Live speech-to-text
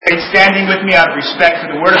standing with me out of respect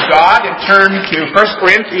for the Word of God and turn to 1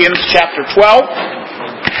 Corinthians chapter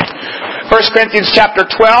 12. 1 Corinthians chapter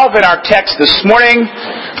 12, and our text this morning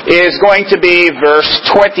is going to be verse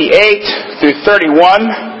 28 through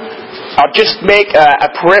 31. I'll just make a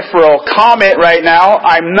peripheral comment right now.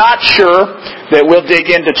 I'm not sure that we'll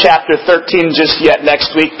dig into chapter 13 just yet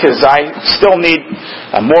next week because I still need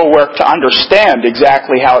more work to understand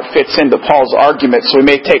exactly how it fits into Paul's argument. So we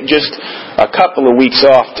may take just a couple of weeks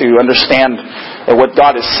off to understand what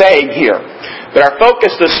God is saying here. But our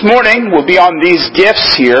focus this morning will be on these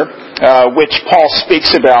gifts here, which Paul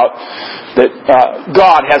speaks about that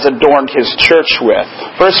God has adorned His church with.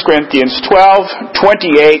 1 Corinthians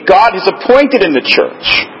 12:28, God has appointed in the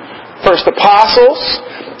church first apostles,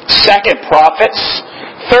 second prophets,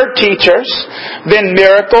 third teachers, then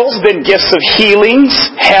miracles, then gifts of healings,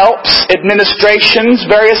 helps, administrations,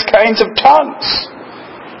 various kinds of tongues.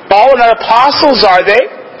 All are not apostles, are they?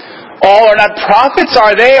 All are not prophets,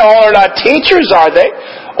 are they? All are not teachers, are they?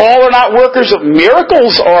 All are not workers of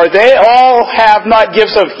miracles, are they? All have not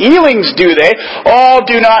gifts of healings, do they? All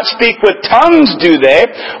do not speak with tongues, do they?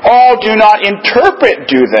 All do not interpret,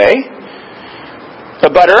 do they?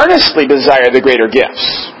 But earnestly desire the greater gifts.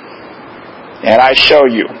 And I show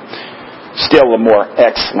you still a more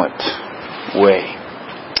excellent way.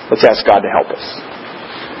 Let's ask God to help us.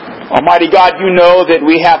 Almighty God, you know that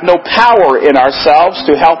we have no power in ourselves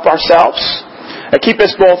to help ourselves. Keep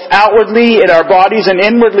us both outwardly in our bodies and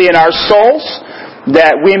inwardly in our souls,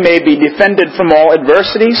 that we may be defended from all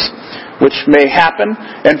adversities which may happen,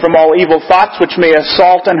 and from all evil thoughts which may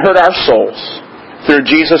assault and hurt our souls. Through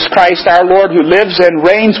Jesus Christ our Lord, who lives and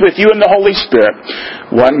reigns with you in the Holy Spirit,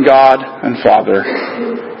 one God and Father.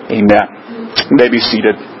 Amen. You may be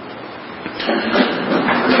seated.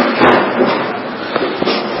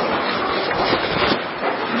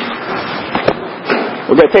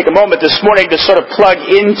 We're going to take a moment this morning to sort of plug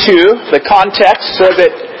into the context so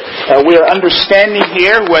that we are understanding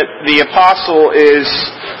here what the apostle is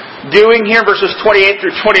doing here, verses 28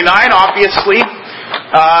 through 29. Obviously,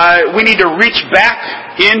 we need to reach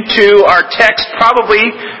back into our text, probably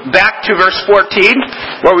back to verse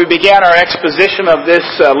 14, where we began our exposition of this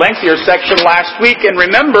lengthier section last week. And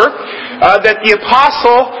remember that the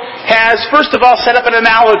apostle has, first of all, set up an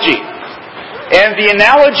analogy. And the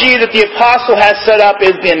analogy that the apostle has set up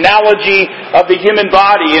is the analogy of the human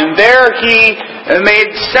body. And there he made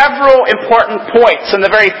several important points. And the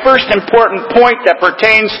very first important point that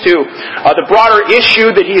pertains to the broader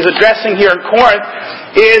issue that he's addressing here in Corinth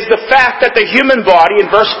is the fact that the human body, in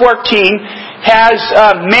verse 14, has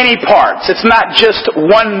many parts. It's not just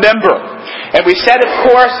one member. And we said,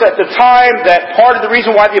 of course, at the time that part of the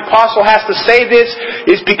reason why the apostle has to say this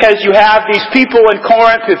is because you have these people in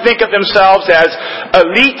Corinth who think of themselves as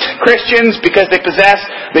elite Christians because they possess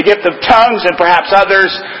the gift of tongues, and perhaps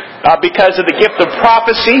others because of the gift of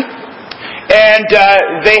prophecy. And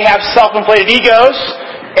they have self-inflated egos,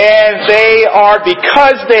 and they are,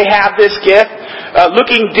 because they have this gift,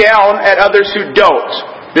 looking down at others who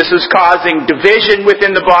don't. This is causing division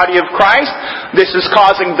within the body of Christ. This is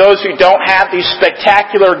causing those who don't have these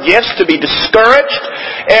spectacular gifts to be discouraged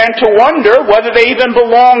and to wonder whether they even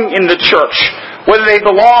belong in the church, whether they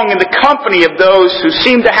belong in the company of those who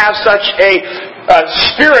seem to have such a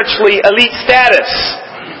spiritually elite status.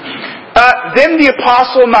 Then the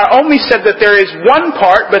apostle not only said that there is one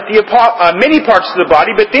part, but many parts of the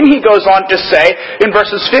body, but then he goes on to say in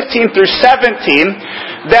verses 15 through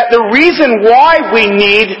 17 that the reason why we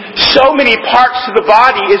need so many parts to the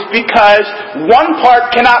body is because one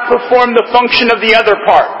part cannot perform the function of the other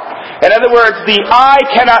part. In other words, the eye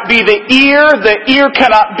cannot be the ear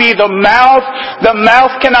cannot be the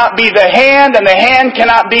mouth cannot be the hand, and the hand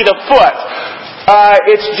cannot be the foot.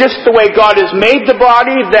 It's just the way God has made the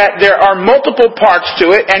body, that there are multiple parts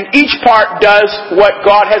to it, and each part does what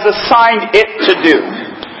God has assigned it to do.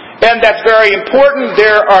 And that's very important.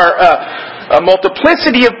 There are a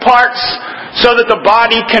multiplicity of parts so that the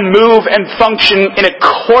body can move and function in a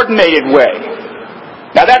coordinated way.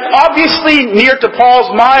 Now that's obviously near to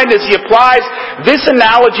Paul's mind as he applies this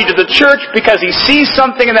analogy to the church, because he sees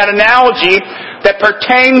something in that analogy that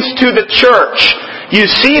pertains to the church. You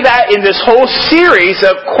see that in this whole series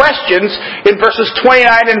of questions in verses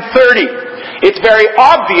 29 and 30. It's very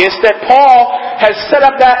obvious that Paul has set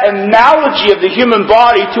up that analogy of the human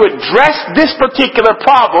body to address this particular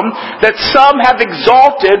problem, that some have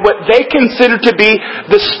exalted what they consider to be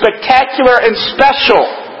the spectacular and special.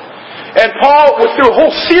 And Paul, through a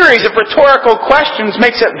whole series of rhetorical questions,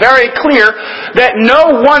 makes it very clear that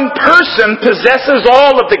no one person possesses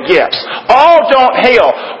all of the gifts. All don't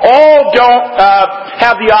hail. All don't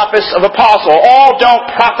have the office of apostle. All don't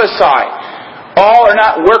prophesy. All are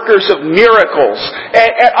not workers of miracles.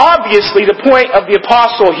 And obviously the point of the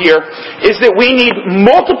apostle here is that we need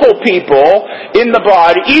multiple people in the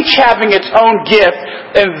body, each having its own gift,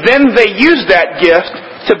 and then they use that gift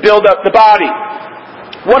to build up the body.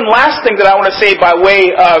 One last thing that I want to say by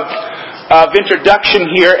way of introduction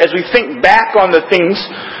here, as we think back on the things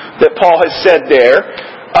that Paul has said there,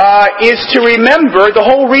 is to remember the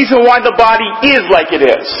whole reason why the body is like it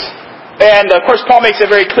is. And of course Paul makes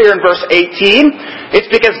it very clear in verse 18, it's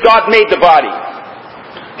because God made the body.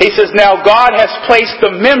 He says, now God has placed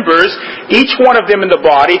the members, each one of them in the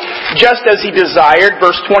body, just as He desired.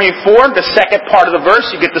 Verse 24, the second part of the verse,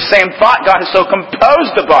 you get the same thought. God has so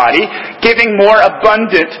composed the body, giving more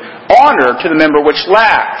abundant honor to the member which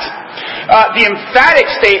lacked. The emphatic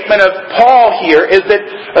statement of Paul here is that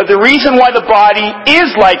the reason why the body is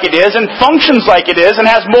like it is and functions like it is and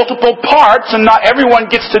has multiple parts, and not everyone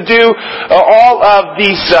gets to do all of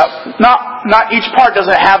these, not each part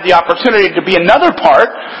doesn't have the opportunity to be another part,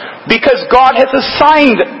 because God has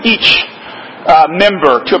assigned each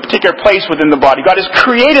member to a particular place within the body. God has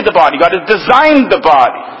created the body. God has designed the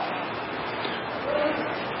body.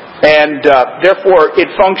 And therefore, it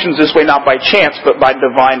functions this way not by chance, but by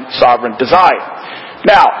divine sovereign design.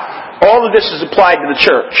 Now, all of this is applied to the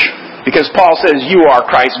church, because Paul says, you are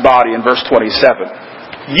Christ's body in verse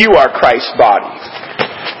 27. You are Christ's body.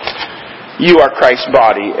 You are Christ's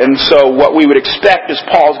body. And so what we would expect is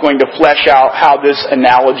Paul's going to flesh out how this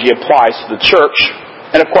analogy applies to the church.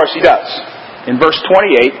 And of course he does. In verse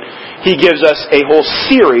 28, he gives us a whole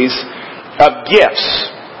series of gifts,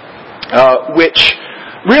 which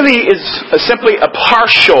really is simply a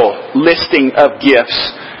partial listing of gifts,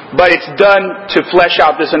 but it's done to flesh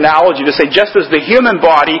out this analogy to say just as the human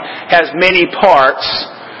body has many parts,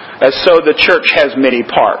 so the church has many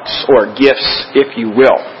parts, or gifts, if you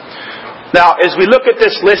will. Now, as we look at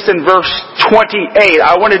this list in verse 28,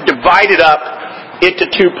 I want to divide it up into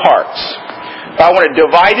two parts. I want to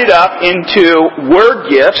divide it up into word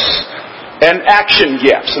gifts and action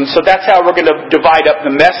gifts. And so that's how we're going to divide up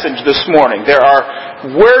the message this morning. There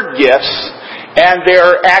are word gifts and there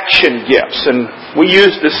are action gifts. And we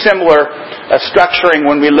used a similar structuring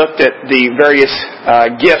when we looked at the various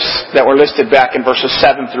gifts that were listed back in verses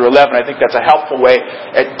 7 through 11. I think that's a helpful way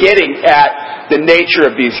at getting at the nature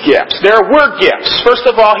of these gifts. There are word gifts. First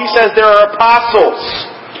of all, he says there are apostles.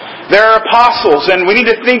 There are apostles, and we need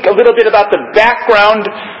to think a little bit about the background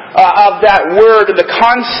of that word and the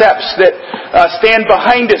concepts that stand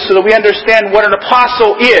behind it so that we understand what an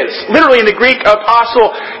apostle is. Literally in the Greek,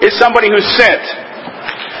 apostle is somebody who's sent.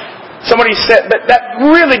 Somebody sent, but that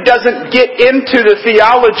really doesn't get into the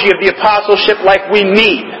theology of the apostleship like we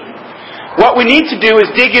need. What we need to do is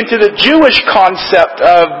dig into the Jewish concept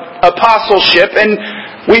of apostleship, and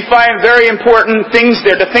we find very important things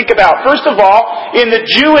there to think about. First of all, in the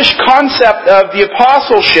Jewish concept of the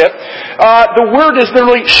apostleship, the word is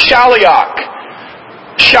literally shaliach.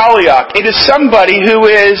 Shaliach. It is somebody who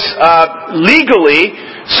is legally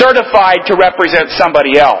certified to represent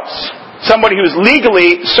somebody else. Somebody who is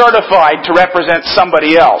legally certified to represent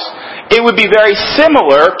somebody else. It would be very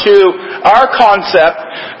similar to our concept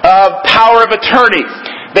of power of attorney.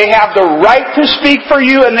 They have the right to speak for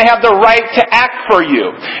you and they have the right to act for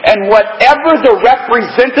you. And whatever the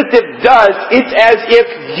representative does, it's as if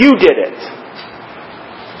you did it.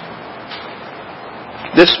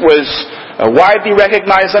 This was a widely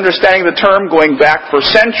recognized understanding of the term going back for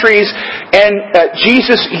centuries, and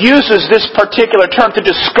Jesus uses this particular term to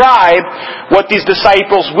describe what these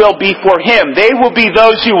disciples will be for Him. They will be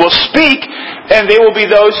those who will speak, and they will be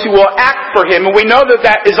those who will act for Him. And we know that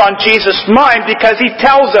that is on Jesus' mind because He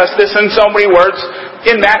tells us this in so many words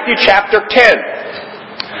in Matthew chapter 10.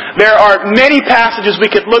 There are many passages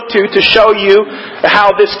we could look to show you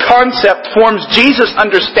how this concept forms Jesus'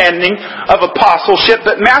 understanding of apostleship,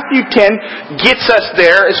 but Matthew 10 gets us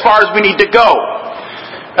there as far as we need to go.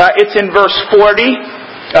 It's in verse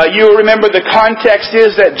 40. You remember the context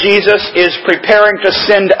is that Jesus is preparing to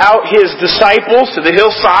send out His disciples to the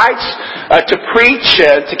hillsides to preach,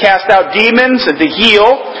 to cast out demons, and to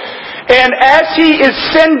heal. And as He is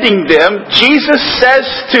sending them, Jesus says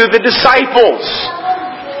to the disciples,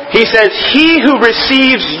 He says, "He who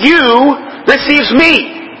receives you, receives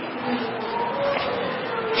me.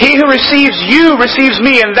 He who receives you receives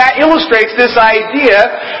me. And that illustrates this idea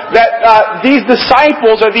that these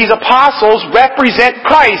disciples or these apostles represent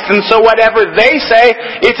Christ. And so whatever they say,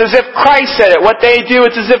 it's as if Christ said it. What they do,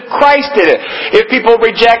 it's as if Christ did it. If people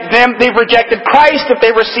reject them, they've rejected Christ. If they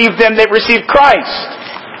receive them, they've received Christ.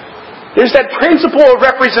 There's that principle of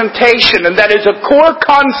representation, and that is a core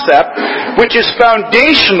concept which is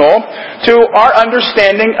foundational to our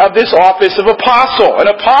understanding of this office of apostle.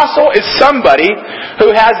 An apostle is somebody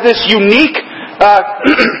who has this unique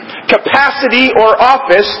capacity or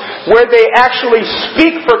office where they actually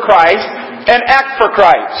speak for Christ and act for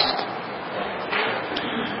Christ.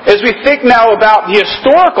 As we think now about the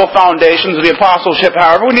historical foundations of the apostleship,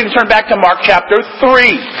 however, we need to turn back to Mark chapter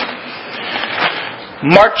 3.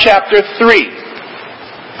 Mark chapter 3.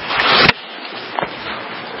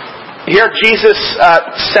 Here Jesus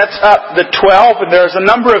sets up the 12, and there's a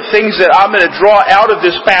number of things that I'm going to draw out of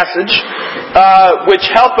this passage which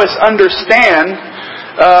help us understand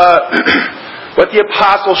what the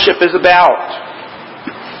apostleship is about.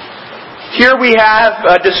 Here we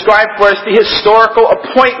have described for us the historical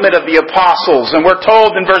appointment of the apostles. And we're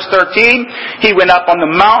told in verse 13, he went up on the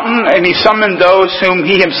mountain and he summoned those whom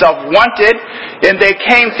he himself wanted, and they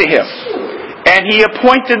came to him. And he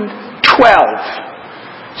appointed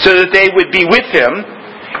 12 so that they would be with him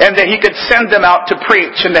and that he could send them out to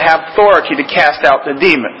preach and to have authority to cast out the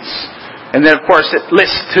demons. And then of course it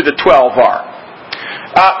lists who the 12 are.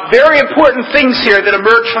 Very important things here that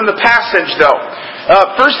emerge from the passage though.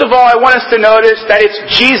 First of all, I want us to notice that it's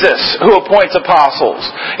Jesus who appoints apostles.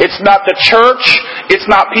 It's not the church. It's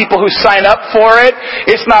not people who sign up for it.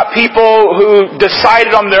 It's not people who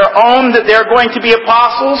decided on their own that they're going to be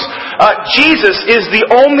apostles. Jesus is the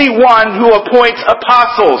only one who appoints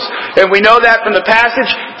apostles. And we know that from the passage.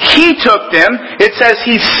 He took them. It says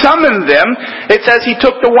he summoned them. It says he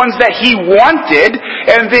took the ones that he wanted,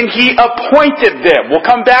 and then he appointed them. We'll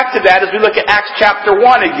come back to that as we look at Acts chapter 1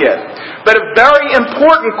 again. But a very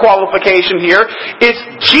important qualification here is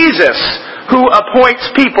Jesus who appoints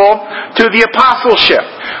people to the apostleship.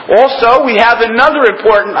 Also, we have another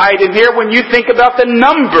important item here when you think about the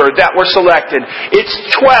number that were selected. It's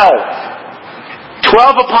 12.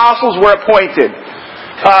 12 apostles were appointed.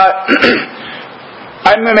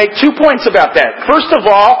 I'm going to make 2 points about that. First of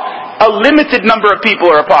all, a limited number of people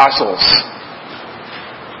are apostles.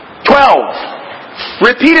 12.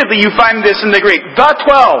 Repeatedly you find this in the Greek. The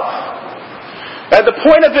 12. The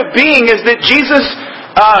point of it being is that Jesus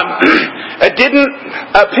didn't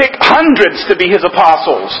pick hundreds to be his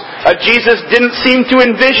apostles. Jesus didn't seem to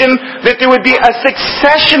envision that there would be a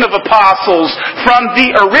succession of apostles from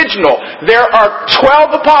the original. There are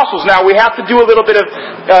 12 apostles. Now we have to do a little bit of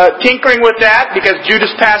tinkering with that because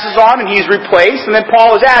Judas passes on and he's replaced and then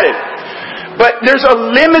Paul is added. But there's a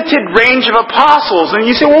limited range of apostles. And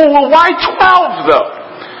you say, well why 12 though?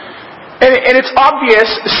 And it's obvious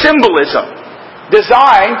symbolism,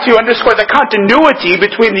 designed to underscore the continuity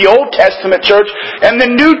between the Old Testament church and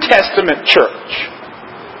the New Testament church.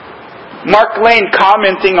 Mark Lane,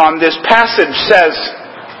 commenting on this passage, says,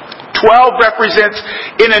 12 represents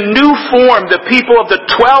in a new form the people of the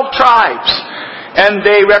 12 tribes, and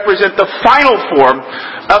they represent the final form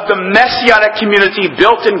of the messianic community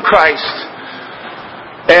built in Christ.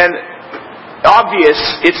 And obvious,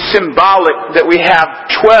 it's symbolic that we have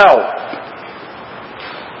 12.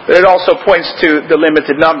 It also points to the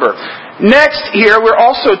limited number. Next, here we're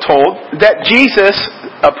also told that Jesus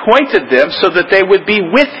appointed them so that they would be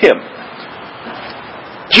with him.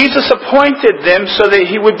 Jesus appointed them so that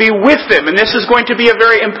he would be with them. And this is going to be a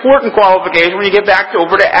very important qualification when you get back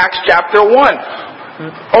over to Acts chapter 1.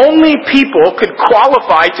 Only people could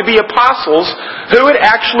qualify to be apostles who had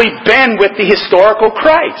actually been with the historical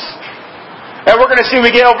Christ. And we're going to see when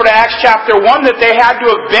we get over to Acts chapter 1 that they had to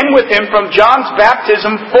have been with him from John's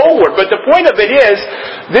baptism forward. But the point of it is,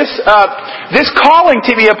 this calling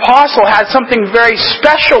to be apostle had something very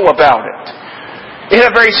special about it. It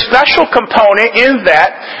had a very special component in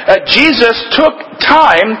that Jesus took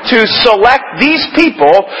time to select these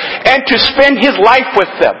people and to spend his life with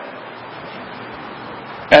them.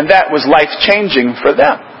 And that was life-changing for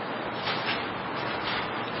them.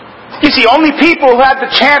 You see, only people who had the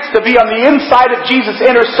chance to be on the inside of Jesus'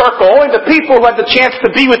 inner circle, only the people who had the chance to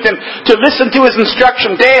be with him, to listen to his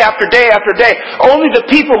instruction day after day after day, only the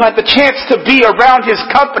people who had the chance to be around his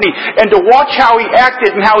company and to watch how he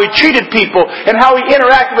acted and how he treated people and how he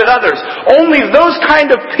interacted with others, only those kind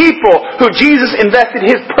of people who Jesus invested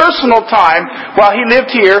his personal time while he lived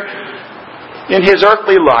here in his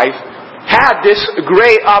earthly life had this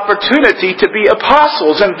great opportunity to be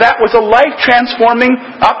apostles, and that was a life-transforming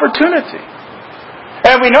opportunity.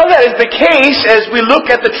 And we know that is the case as we look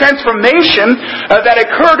at the transformation that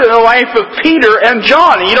occurred in the life of Peter and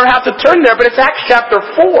John. And you don't have to turn there, but it's Acts chapter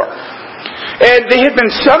 4. And they had been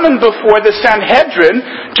summoned before the Sanhedrin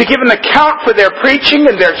to give an account for their preaching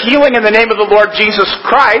and their healing in the name of the Lord Jesus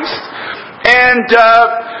Christ. And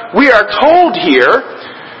we are told here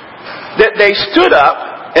that they stood up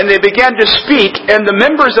and they began to speak, and the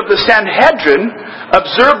members of the Sanhedrin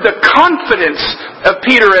observed the confidence of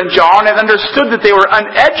Peter and John and understood that they were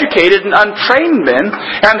uneducated and untrained men,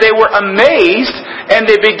 and they were amazed, and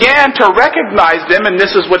they began to recognize them, and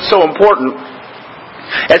this is what's so important,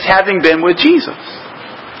 as having been with Jesus.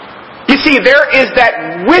 You see, there is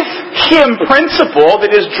that with Him principle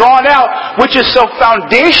that is drawn out, which is so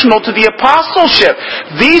foundational to the apostleship.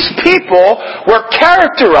 These people were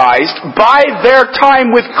characterized by their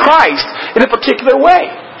time with Christ in a particular way.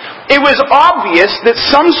 It was obvious that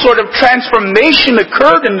some sort of transformation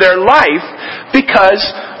occurred in their life because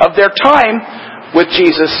of their time with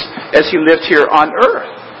Jesus as He lived here on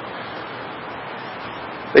earth.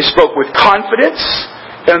 They spoke with confidence.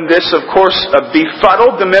 And this, of course,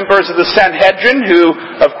 befuddled the members of the Sanhedrin, who,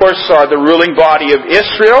 of course, are the ruling body of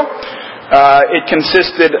Israel. It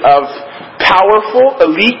consisted of powerful,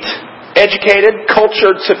 elite, educated,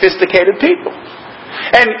 cultured, sophisticated people.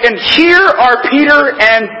 And here are Peter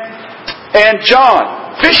and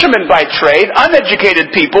John, fishermen by trade,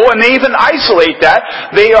 uneducated people, and they even isolate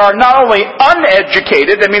that. They are not only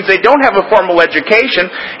uneducated, that means they don't have a formal education.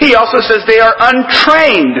 He also says they are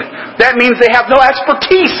untrained. That means they have no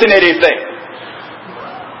expertise in anything.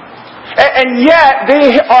 And yet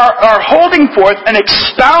they are holding forth and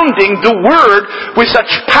expounding the Word with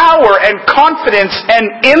such power and confidence and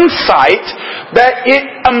insight that it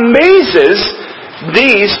amazes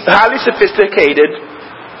these highly sophisticated,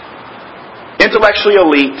 intellectually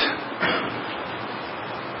elite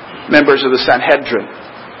members of the Sanhedrin.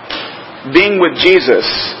 Being with Jesus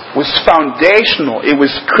was foundational. It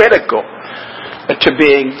was critical to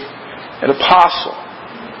being an apostle.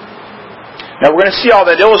 Now we're going to see all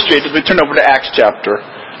that illustrated as we turn over to Acts chapter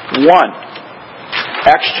 1.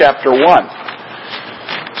 Acts chapter 1.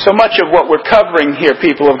 So much of what we're covering here,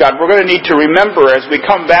 people of God, we're going to need to remember as we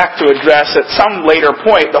come back to address at some later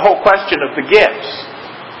point the whole question of the gifts.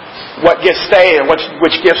 What gifts stay and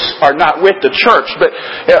which gifts are not with the church. But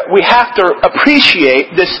we have to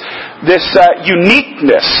appreciate this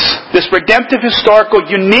uniqueness, this redemptive historical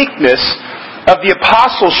uniqueness of the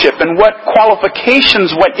apostleship and what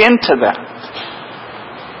qualifications went into that.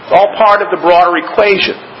 All part of the broader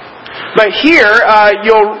equation. But here,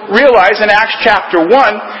 you'll realize in Acts chapter 1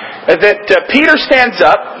 that Peter stands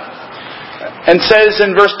up and says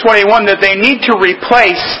in verse 21 that they need to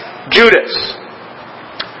replace Judas.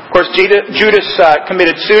 Of course, Judas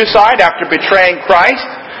committed suicide after betraying Christ.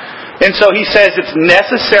 And so he says it's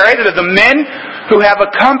necessary that the men who have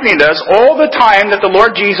accompanied us all the time that the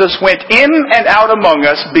Lord Jesus went in and out among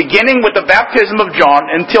us, beginning with the baptism of John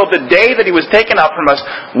until the day that He was taken up from us,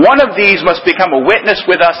 one of these must become a witness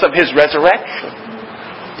with us of His resurrection.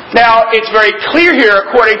 Now, it's very clear here,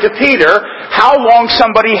 according to Peter, how long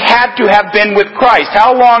somebody had to have been with Christ.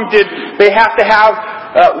 How long did they have to have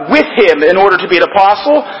with Him in order to be an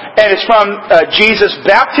apostle? And it's from Jesus'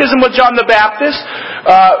 baptism with John the Baptist,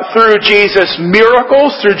 through Jesus'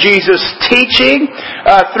 miracles, through Jesus' teaching,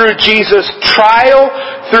 through Jesus' trial,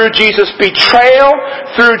 through Jesus' betrayal,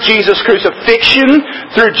 through Jesus' crucifixion,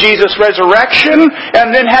 through Jesus' resurrection,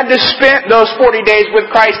 and then had to spend those 40 days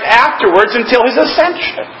with Christ afterwards until His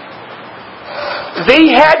ascension.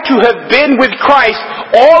 They had to have been with Christ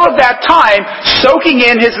all of that time, soaking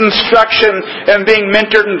in His instruction and being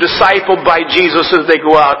mentored and discipled by Jesus as they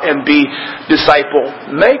go out and be disciple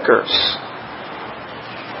makers.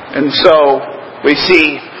 And so we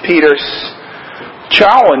see Peter's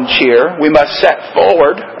challenge here. We must set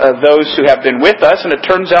forward those who have been with us, and it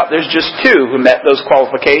turns out there's just two who met those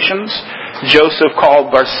qualifications. Joseph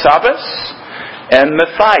called Barsabbas and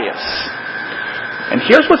Matthias. And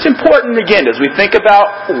here's what's important again as we think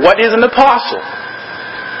about what is an apostle.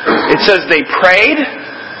 It says they prayed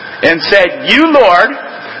and said, "You, Lord,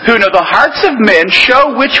 who know the hearts of men,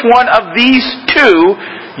 show which one of these two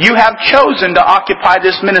You have chosen to occupy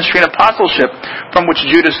this ministry and apostleship from which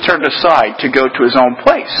Judas turned aside to go to his own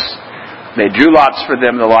place." They drew lots for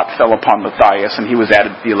them. The lot fell upon Matthias, and he was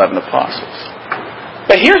added to the 11 apostles.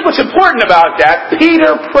 But here's what's important about that.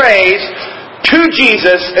 Peter prays to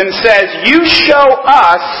Jesus and says, "You show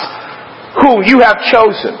us who You have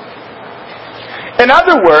chosen." In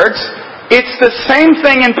other words, It's the same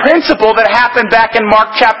thing in principle that happened back in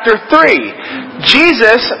Mark chapter 3.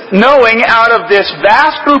 Jesus, knowing out of this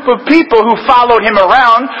vast group of people who followed him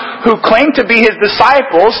around, who claimed to be his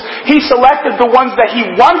disciples, he selected the ones that he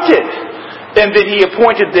wanted, and then he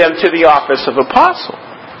appointed them to the office of apostle.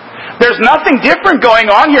 There's nothing different going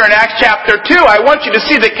on here in Acts chapter 2. I want you to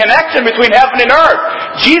see the connection between heaven and earth.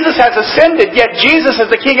 Jesus has ascended, yet Jesus, as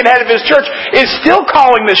the king and head of his church, is still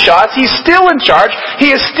calling the shots. He's still in charge. He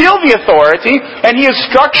is still the authority, and he is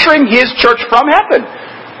structuring his church from heaven.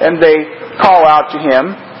 And they call out to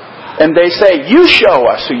him, and they say, "You show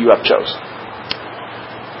us who you have chosen."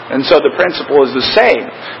 And so the principle is the same,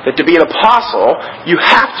 that to be an apostle, you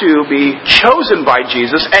have to be chosen by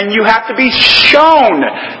Jesus, and you have to be shown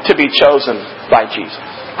to be chosen by Jesus.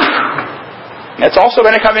 That's also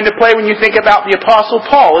going to come into play when you think about the apostle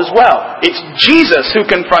Paul as well. It's Jesus who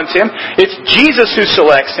confronts him, it's Jesus who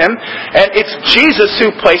selects him, and it's Jesus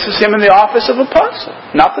who places him in the office of apostle,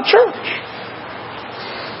 not the church.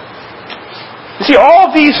 You see,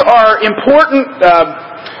 all of these are important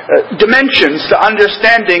dimensions to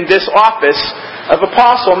understanding this office of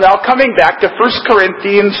apostle. Now coming back to 1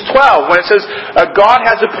 Corinthians 12, when it says God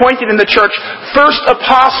has appointed in the church first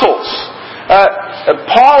apostles.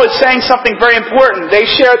 Paul is saying something very important. They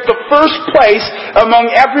share the first place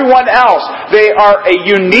among everyone else. They are a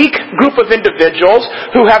unique group of individuals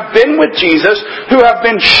who have been with Jesus, who have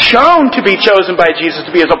been shown to be chosen by Jesus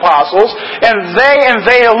to be his apostles, and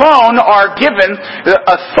they alone are given the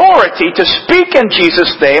authority to speak in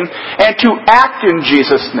Jesus' name and to act in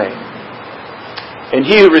Jesus' name. And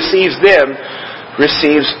he who receives them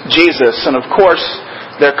receives Jesus. And of course,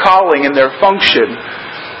 their calling and their function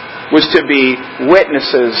was to be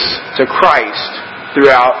witnesses to Christ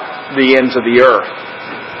throughout the ends of the earth.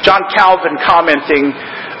 John Calvin, commenting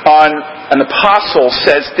on an apostle,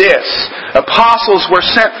 says this: apostles were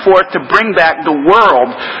sent forth to bring back the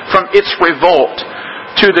world from its revolt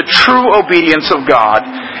to the true obedience of God,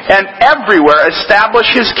 and everywhere establish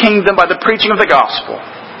his kingdom by the preaching of the gospel.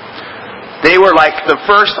 They were like the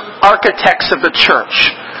first architects of the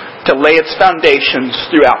church to lay its foundations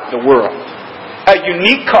throughout the world. A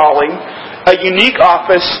unique calling, a unique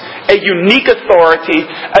office, a unique authority,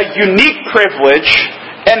 a unique privilege,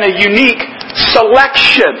 and a unique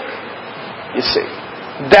selection. You see,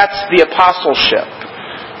 that's the apostleship.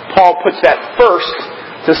 Paul puts that first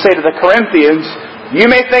to say to the Corinthians, you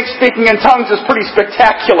may think speaking in tongues is pretty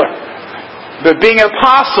spectacular, but being an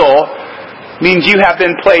apostle means you have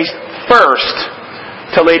been placed first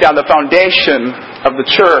to lay down the foundation of the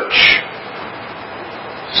church.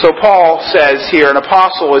 So Paul says here, an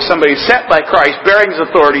apostle is somebody sent by Christ, bearing his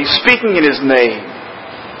authority, speaking in his name.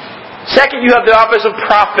 Second, you have the office of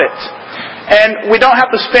prophet. And we don't have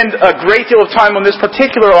to spend a great deal of time on this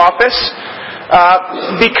particular office,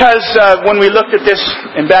 because when we looked at this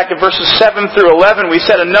and back at verses 7 through 11, we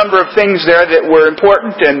said a number of things there that were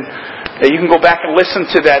important, and you can go back and listen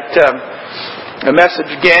to that message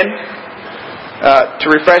again. To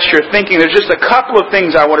refresh your thinking, there's just a couple of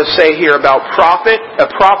things I want to say here about prophet. A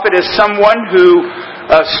prophet is someone who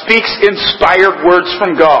speaks inspired words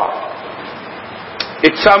from God.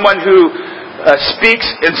 It's someone who speaks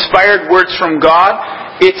inspired words from God.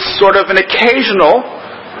 It's sort of an occasional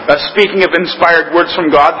speaking of inspired words from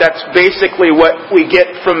God. That's basically what we get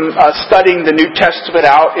from studying the New Testament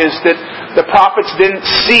out, is that the prophets didn't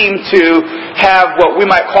seem to have what we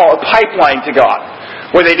might call a pipeline to God,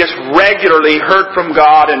 where they just regularly heard from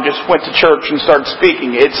God and just went to church and started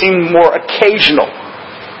speaking. It seemed more occasional.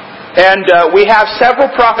 And we have several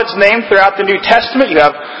prophets named throughout the New Testament. You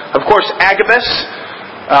have, of course, Agabus,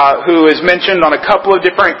 who is mentioned on a couple of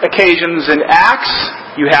different occasions in Acts.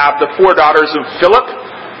 You have the 4 daughters of Philip.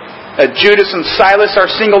 Judas and Silas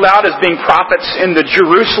are singled out as being prophets in the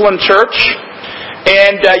Jerusalem church.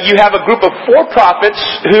 And you have a group of 4 prophets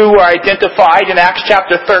who are identified in Acts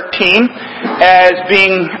chapter 13 as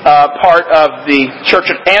being part of the church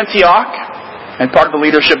at Antioch and part of the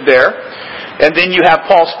leadership there. And then you have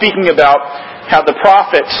Paul speaking about how the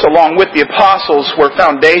prophets, along with the apostles, were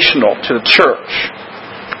foundational to the church.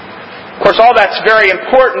 Of course, all that's very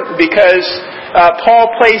important because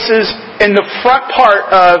Paul places in the front part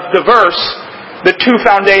of the verse the 2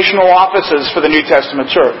 foundational offices for the New Testament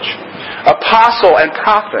church: apostle and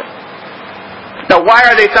prophet. Now, why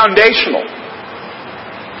are they foundational?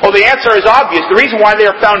 Well, the answer is obvious. The reason why they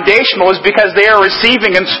are foundational is because they are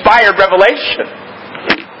receiving inspired revelation.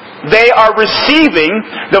 They are receiving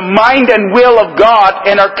the mind and will of God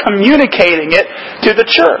and are communicating it to the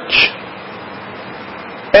church.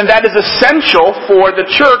 And that is essential for the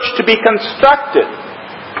church to be constructed.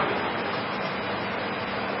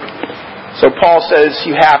 So Paul says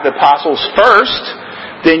you have the apostles first,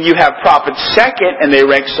 then you have prophets second, and they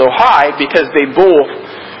rank so high because they both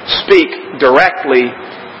speak directly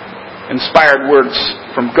inspired words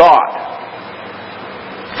from God.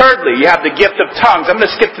 Thirdly, you have the gift of tongues. I'm going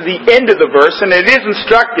to skip to the end of the verse, and it is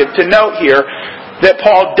instructive to note here that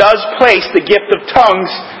Paul does place the gift of tongues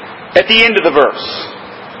at the end of the verse.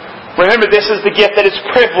 Remember, this is the gift that is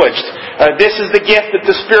privileged. This is the gift that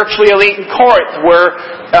the spiritually elite in Corinth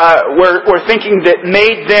were thinking that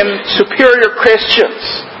made them superior Christians.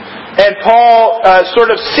 And Paul sort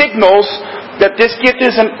of signals that this gift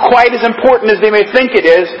isn't quite as important as they may think it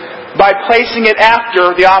is by placing it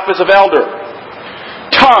after the office of elder.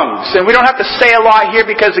 Tongues. And we don't have to say a lot here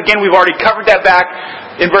because, again, we've already covered that back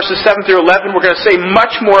in verses 7 through 11. We're going to say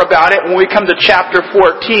much more about it when we come to chapter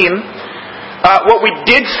 14. What we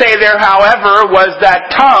did say there, however, was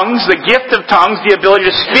that tongues, the gift of tongues, the ability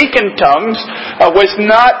to speak in tongues, was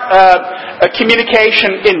not a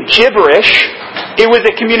communication in gibberish. It was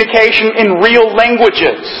a communication in real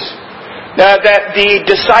languages. That the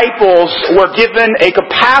disciples were given a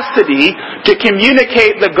capacity to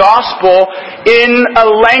communicate the gospel in a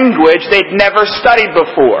language they'd never studied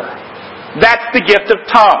before. That's the gift of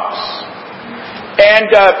tongues. And,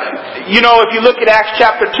 if you look at Acts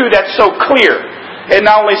chapter 2, that's so clear. It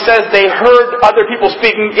not only says they heard other people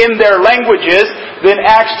speaking in their languages, then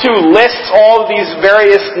Acts 2 lists all of these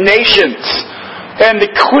various nations. And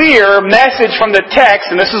the clear message from the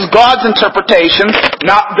text, and this is God's interpretation,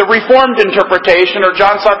 not the Reformed interpretation or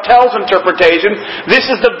John Sautel's interpretation, this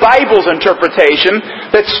is the Bible's interpretation,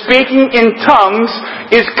 that speaking in tongues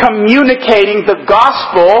is communicating the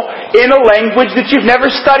gospel in a language that you've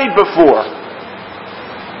never studied before.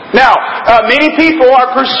 Now, many people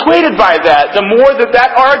are persuaded by that. The more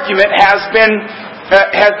that argument has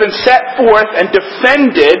been set forth and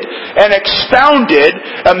defended and expounded,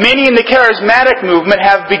 many in the charismatic movement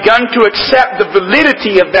have begun to accept the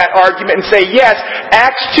validity of that argument and say, yes,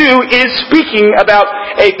 Acts 2 is speaking about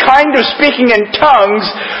a kind of speaking in tongues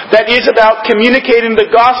that is about communicating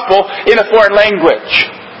the gospel in a foreign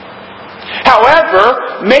language.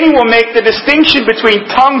 However, many will make the distinction between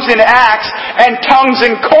tongues in Acts and tongues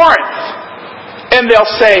in Corinth. And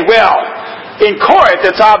they'll say, well, in Corinth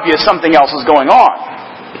it's obvious something else is going on.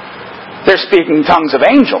 They're speaking tongues of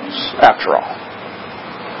angels, after all.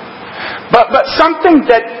 But something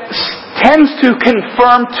that tends to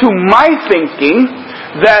confirm to my thinking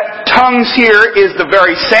that tongues here is the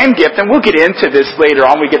very same gift, and we'll get into this later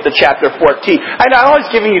on. We get to chapter 14. I'm always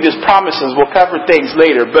giving you these promises. We'll cover things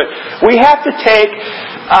later, but we have to take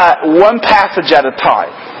one passage at a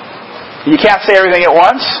time. You can't say everything at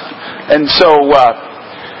once, and so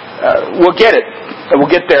we'll get it.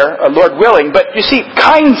 We'll get there, Lord willing. But you see,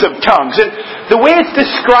 kinds of tongues, and the way it's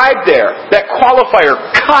described there, that qualifier,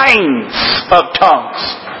 kinds of tongues,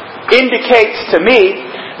 indicates to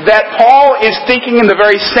me that Paul is thinking in the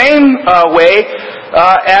very same way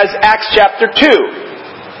as Acts chapter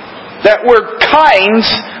 2. That word kinds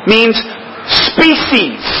means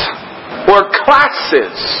species or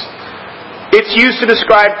classes. It's used to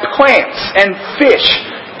describe plants and fish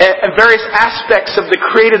and various aspects of the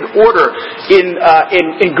created order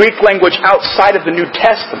in Greek language outside of the New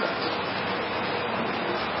Testament.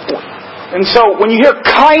 And so when you hear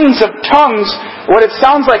kinds of tongues, what it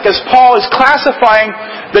sounds like is Paul is classifying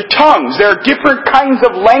the tongues. There are different kinds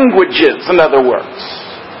of languages, in other words.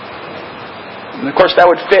 And of course that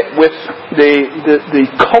would fit with the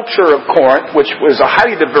culture of Corinth, which was a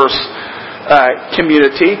highly diverse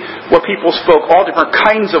community, where people spoke all different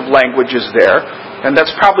kinds of languages there. And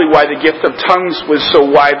that's probably why the gift of tongues was so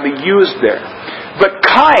widely used there. But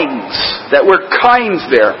kinds, that word kinds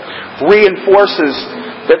there, reinforces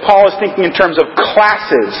that Paul is thinking in terms of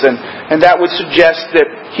classes, and that would suggest that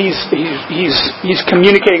he's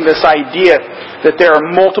communicating this idea that there are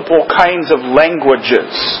multiple kinds of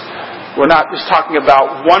languages. We're not just talking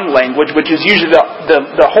about one language, which is usually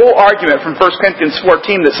the whole argument from 1 Corinthians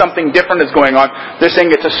 14 that something different is going on. They're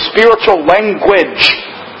saying it's a spiritual language.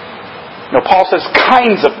 Now, Paul says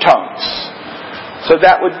kinds of tongues. So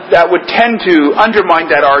that would tend to undermine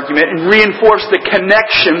that argument and reinforce the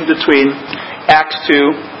connection between Acts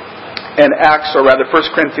 2 and Acts, or rather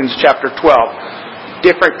 1 Corinthians chapter 12.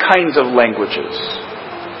 Different kinds of languages.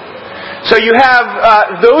 So you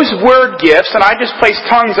have those word gifts, and I just place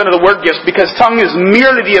tongues under the word gifts because tongue is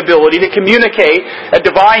merely the ability to communicate a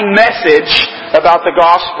divine message about the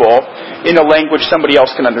gospel in a language somebody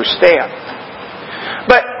else can understand.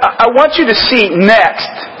 But I want you to see next,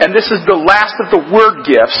 and this is the last of the word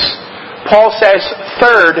gifts, Paul says,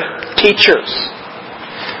 third, teachers.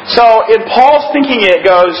 So in Paul's thinking it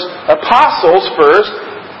goes apostles first,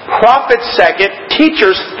 prophets second,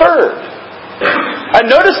 teachers third. And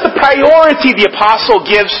notice the priority the apostle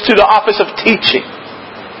gives to the office of teaching.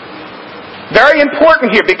 Very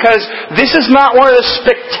important here, because this is not one of the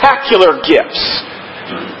spectacular gifts.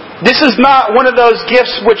 This is not one of those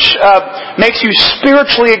gifts which makes you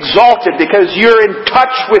spiritually exalted because you're in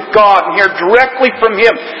touch with God and hear directly from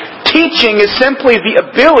Him. Teaching is simply the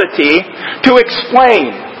ability to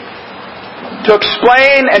explain. To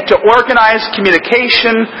explain and to organize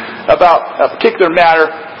communication about a particular matter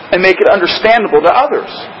and make it understandable to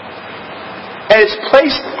others. And it's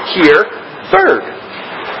placed here third.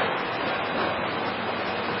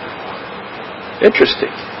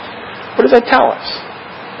 Interesting. What does that tell us?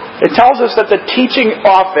 It tells us that the teaching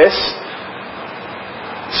office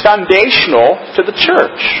is foundational to the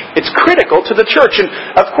church. It's critical to the church. And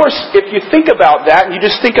of course, if you think about that, and you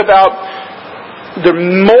just think about the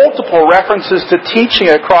multiple references to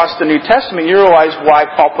teaching across the New Testament, you realize why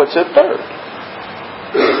Paul puts it third.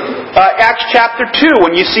 Acts chapter 2,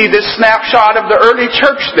 when you see this snapshot of the early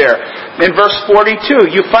church there, in verse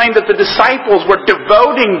 42, you find that the disciples were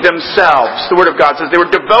devoting themselves, the Word of God says, they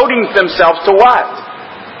were devoting themselves to what?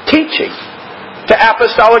 Teaching. To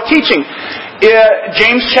apostolic teaching.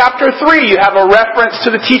 James chapter 3, you have a reference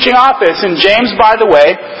to the teaching office. And James, by the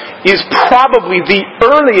way, is probably the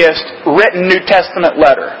earliest written New Testament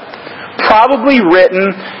letter. Probably written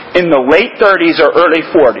in the late 30s or early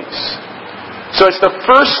 40s. So it's the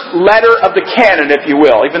first letter of the canon, if you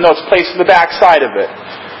will, even though it's placed in the back side of it.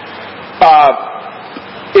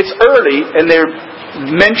 It's early, and they're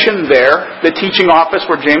mentioned there, the teaching office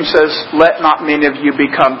where James says, let not many of you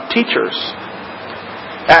become teachers.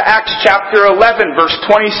 Acts chapter 11, verse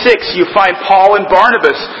 26, you find Paul and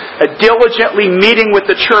Barnabas diligently meeting with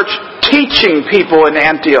the church, teaching people in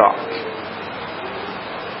Antioch.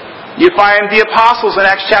 You find the apostles in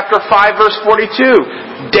Acts chapter 5, verse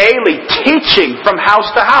 42, daily teaching from house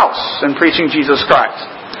to house and preaching Jesus Christ.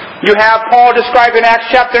 You have Paul described in Acts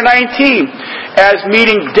chapter 19 as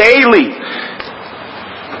meeting daily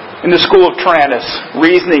in the school of Tyrannus,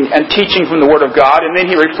 reasoning and teaching from the Word of God. And then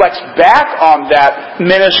he reflects back on that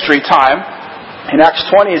ministry time in Acts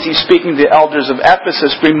 20 as he's speaking to the elders of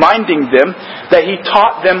Ephesus, reminding them that he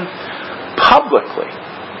taught them publicly.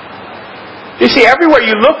 You see, everywhere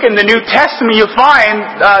you look in the New Testament, you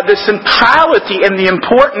find the centrality and the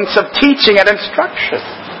importance of teaching and instruction.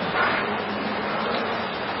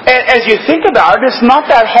 And as you think about it, it's not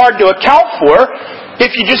that hard to account for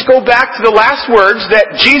if you just go back to the last words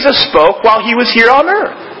that Jesus spoke while He was here on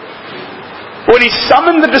earth. When He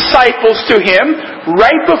summoned the disciples to Him,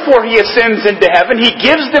 right before He ascends into heaven, He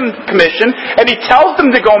gives them commission, and He tells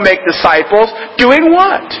them to go make disciples, doing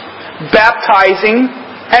what? Baptizing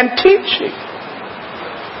and teaching.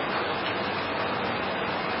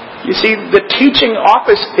 You see, the teaching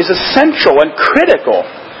office is essential and critical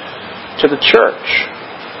to the church,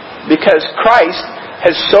 because Christ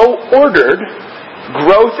has so ordered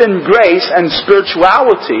growth in grace and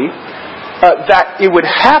spirituality that it would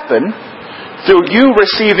happen through you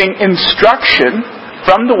receiving instruction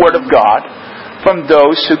from the Word of God from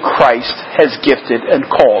those who Christ has gifted and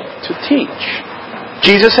called to teach.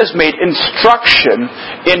 Jesus has made instruction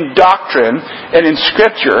in doctrine and in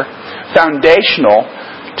Scripture foundational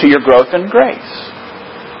to your growth in grace.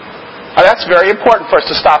 Now, that's very important for us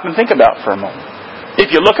to stop and think about for a moment.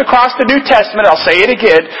 If you look across the New Testament, I'll say it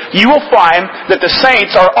again, you will find that the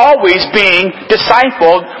saints are always being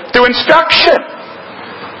discipled through instruction.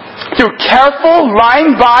 Through careful,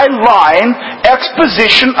 line-by-line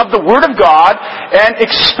exposition of the Word of God and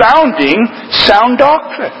expounding sound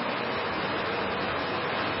doctrine.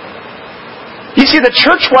 You see, the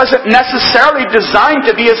church wasn't necessarily designed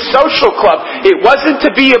to be a social club. It wasn't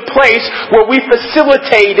to be a place where we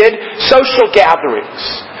facilitated social gatherings.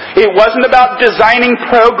 It wasn't about designing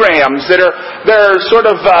programs that are sort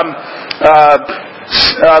of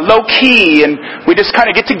low-key and we just kind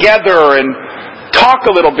of get together and talk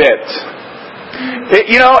a little bit.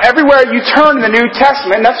 Everywhere you turn in the New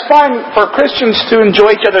Testament, that's fine for Christians to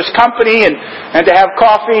enjoy each other's company and to have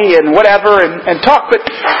coffee and whatever and talk. But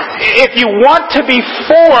if you want to be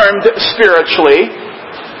formed spiritually,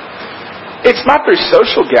 it's not through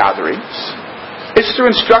social gatherings. It's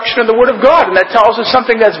through instruction of the Word of God. And that tells us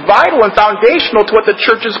something that's vital and foundational to what the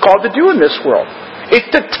church is called to do in this world.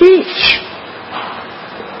 It's to teach.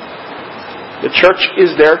 The church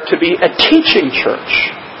is there to be a teaching church.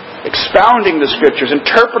 Expounding the Scriptures,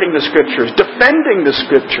 interpreting the Scriptures, defending the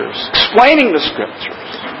Scriptures, explaining the Scriptures.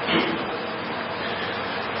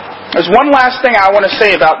 There's one last thing I want to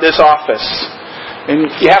say about this office.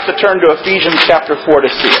 And you have to turn to Ephesians chapter 4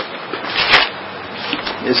 to see it.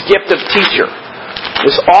 This gift of teacher.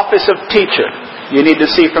 This office of teacher, you need to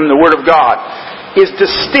see from the Word of God, is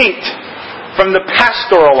distinct from the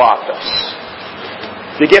pastoral office.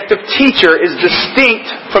 The gift of teacher is distinct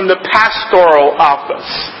from the pastoral office.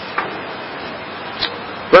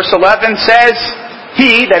 Verse 11 says,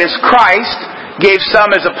 He, that is Christ, gave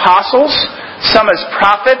some as apostles, some as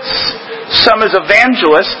prophets, some as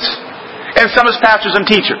evangelists, and some as pastors and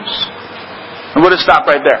teachers. And we'll just stop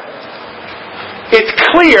right there. It's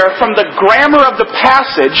clear from the grammar of the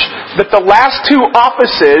passage that the last two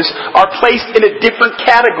offices are placed in a different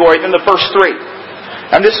category than the first three.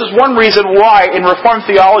 And this is one reason why in Reformed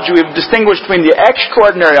theology we have distinguished between the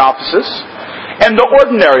extraordinary offices and the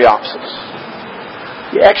ordinary offices.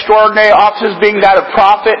 The extraordinary offices being that of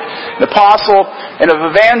prophet, an apostle, and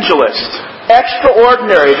of evangelist.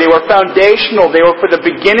 Extraordinary. They were foundational. They were for the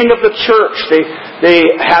beginning of the church. They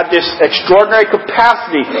had this extraordinary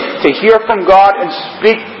capacity to hear from God and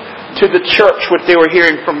speak to the church what they were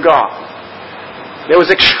hearing from God. It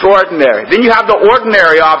was extraordinary. Then you have the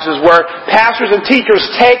ordinary offices where pastors and teachers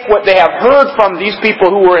take what they have heard from these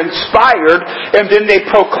people who were inspired and then they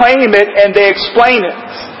proclaim it and they explain it.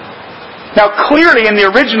 Now clearly in the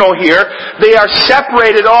original here, they are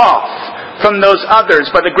separated off from those others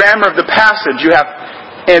by the grammar of the passage. You have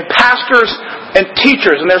pastors and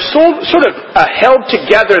teachers, and they're sort of held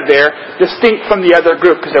together there, distinct from the other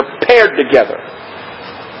group, because they're paired together.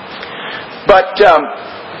 But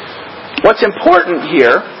what's important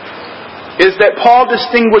here is that Paul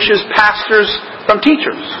distinguishes pastors from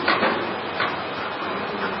teachers.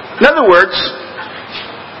 In other words,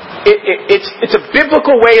 it's a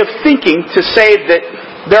biblical way of thinking to say that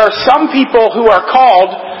there are some people who are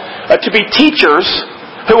called to be teachers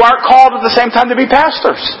who aren't called at the same time to be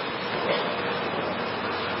pastors.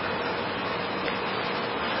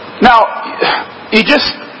 Now,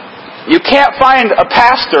 you can't find a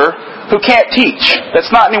pastor who can't teach.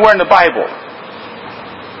 That's not anywhere in the Bible.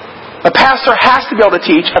 A pastor has to be able to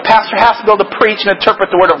teach. A pastor has to be able to preach and interpret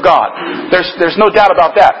the Word of God. There's no doubt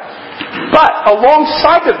about that. But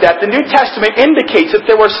alongside of that, the New Testament indicates that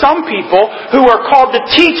there were some people who were called to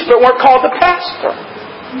teach but weren't called to pastor.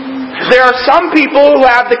 There are some people who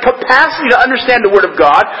have the capacity to understand the Word of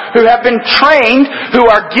God, who have been trained, who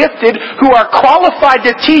are gifted, who are qualified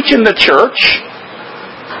to teach in the church,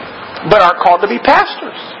 but aren't called to be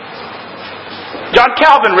pastors. John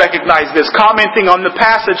Calvin recognized this. Commenting on the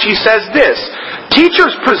passage, he says this: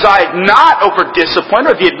 Teachers preside not over discipline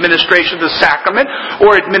or the administration of the sacrament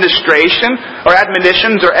or administration or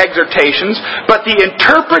admonitions or exhortations, but the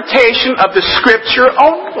interpretation of the Scripture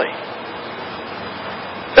only.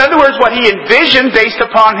 In other words, what he envisioned based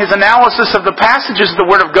upon his analysis of the passages of the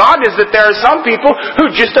Word of God is that there are some people who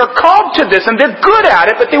just are called to this and they're good at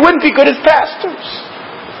it, but they wouldn't be good as pastors.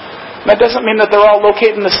 That doesn't mean that they're all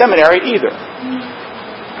located in the seminary either.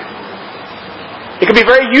 It can be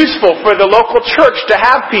very useful for the local church to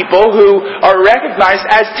have people who are recognized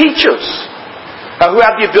as teachers, who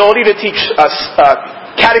have the ability to teach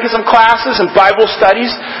catechism classes and Bible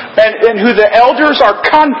studies, and who the elders are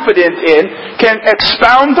confident in, can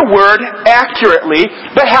expound the Word accurately,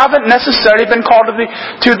 but haven't necessarily been called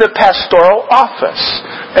to the pastoral office.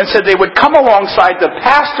 And so they would come alongside the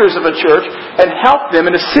pastors of a church and help them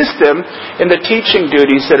and assist them in the teaching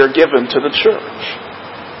duties that are given to the church.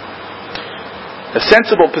 A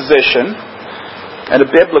sensible position and a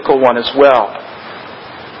biblical one as well.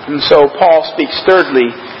 And so Paul speaks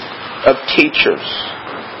thirdly of teachers.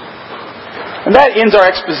 And that ends our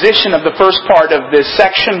exposition of the first part of this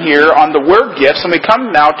section here on the word gifts. And we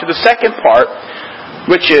come now to the second part,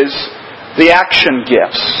 which is the action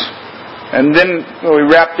gifts. And then when we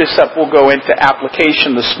wrap this up, we'll go into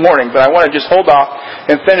application this morning. But I want to just hold off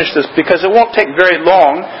and finish this because it won't take very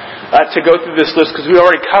long to go through this list because we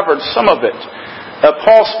already covered some of it.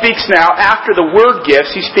 Paul speaks now, after the word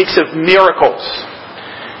gifts, he speaks of miracles.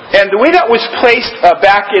 And the way that was placed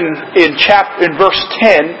back in verse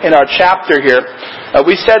 10 in our chapter here,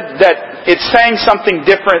 we said that it's saying something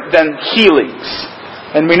different than healings.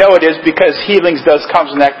 And we know it is because healings does come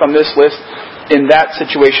next on this list. In that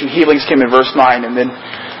situation, healings came in verse 9 and then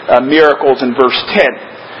miracles in verse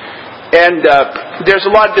 10. And there's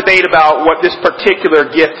a lot of debate about what this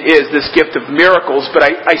particular gift is, this gift of miracles, but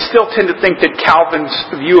I still tend to think that Calvin's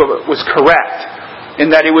view of it was correct,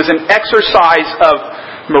 in that it was an exercise of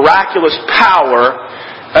miraculous power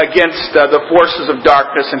against the forces of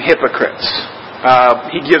darkness and hypocrites.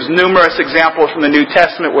 He gives numerous examples from the New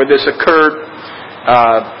Testament where this occurred.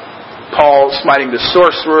 Paul smiting the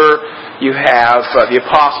sorcerer. You have the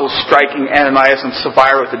apostles striking Ananias and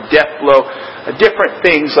Sapphira with a death blow. different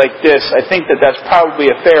things like this, I think that that's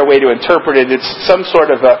probably a fair way to interpret it. It's some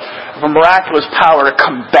sort of a miraculous power to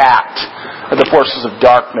combat the forces of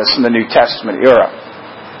darkness in the New Testament era.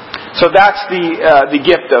 So that's the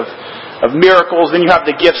gift of miracles. Then you have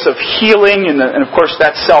the gifts of healing, and of course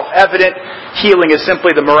that's self-evident. Healing is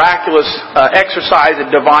simply the miraculous exercise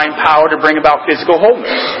of divine power to bring about physical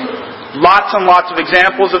wholeness. Lots and lots of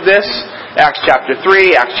examples of this. Acts chapter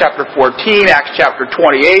 3, Acts chapter 14, Acts chapter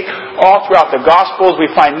 28. All throughout the Gospels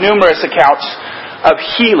we find numerous accounts of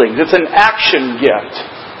healings. It's an action gift.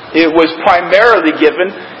 It was primarily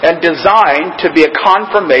given and designed to be a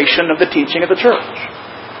confirmation of the teaching of the church.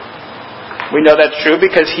 We know that's true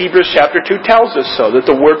because Hebrews chapter 2 tells us so, that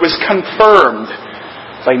the Word was confirmed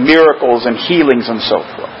by miracles and healings and so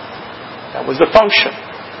forth. That was the function,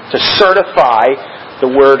 to certify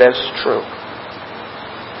the Word as true.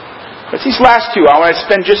 But these last two I want to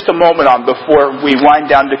spend just a moment on before we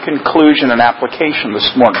wind down to conclusion and application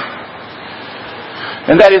this morning.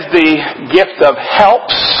 And that is the gift of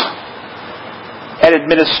helps and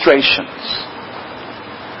administrations.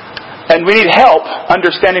 And we need help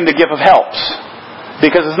understanding the gift of helps,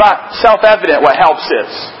 because it's not self-evident what helps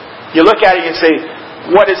is. You look at it and say,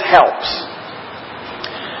 what is helps?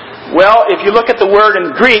 Well, if you look at the word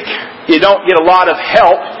in Greek, you don't get a lot of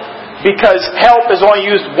help, because help is only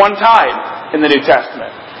used one time in the New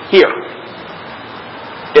Testament. Here.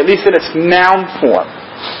 At least in its noun form.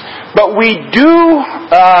 But we do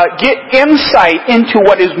get insight into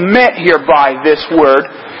what is meant here by this word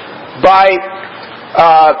by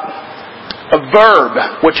a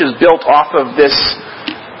verb which is built off of this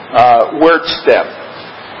word stem.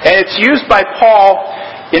 And it's used by Paul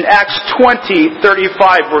in Acts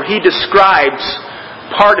 20:35, where he describes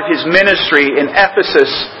part of his ministry in Ephesus.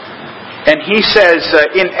 And he says,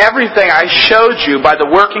 in everything I showed you by the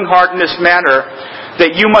working hard in this manner,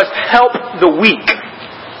 that you must help the weak.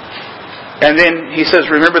 And then he says,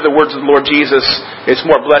 remember the words of the Lord Jesus, it's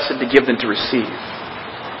more blessed to give than to receive.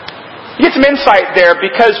 You get some insight there,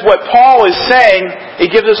 because what Paul is saying,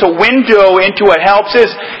 it gives us a window into what helps is.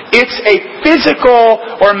 It's a physical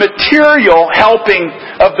or material helping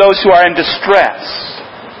of those who are in distress.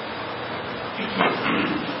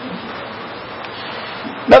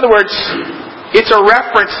 In other words, it's a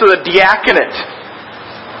reference to the diaconate.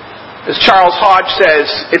 As Charles Hodge says,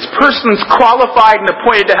 it's persons qualified and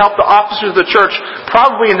appointed to help the officers of the church,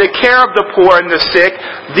 probably in the care of the poor and the sick.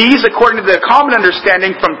 These, according to the common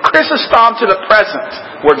understanding, from Chrysostom to the present,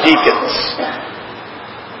 were deacons.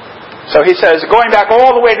 So he says, going back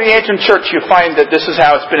all the way to the ancient church, you find that this is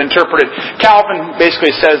how it's been interpreted. Calvin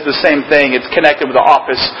basically says the same thing. It's connected with the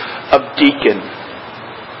office of deacon.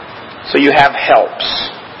 So you have helps.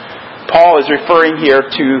 Paul is referring here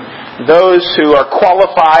to those who are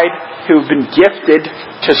qualified, who've been gifted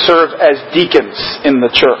to serve as deacons in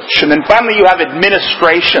the church. And then finally you have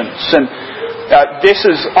administrations. And this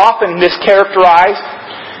is often mischaracterized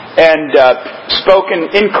and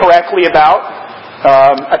spoken incorrectly about.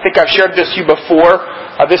 I think I've shared this with you before.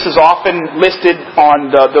 This is often listed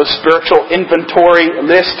on those spiritual inventory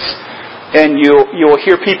lists. And you'll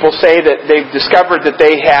hear people say that they've discovered that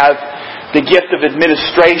they have the gift of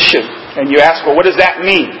administration. And you ask, well, what does that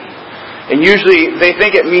mean? And usually they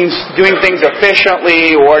think it means doing things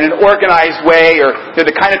efficiently or in an organized way, or they're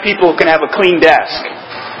the kind of people who can have a clean desk.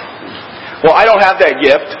 Well, I don't have that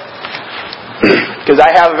gift, because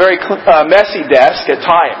I have a very messy desk at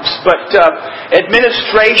times. But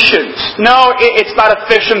administrations, no, it's not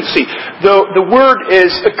efficiency. The word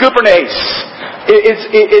is kubernes.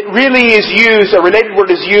 It really is used, a related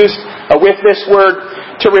word is used with this word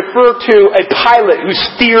to refer to a pilot who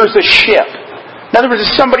steers a ship. In other words,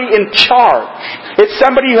 it's somebody in charge. It's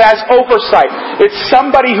somebody who has oversight. It's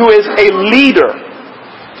somebody who is a leader.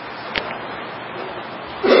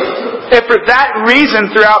 And for that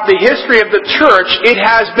reason, throughout the history of the church, it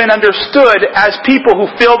has been understood as people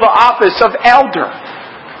who fill the office of elder.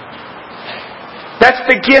 That's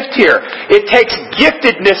the gift here. It takes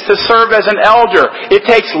giftedness to serve as an elder. It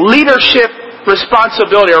takes leadership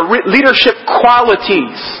responsibility or leadership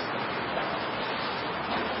qualities.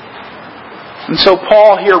 And so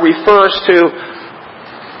Paul here refers to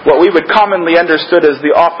what we would commonly understood as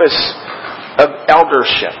the office of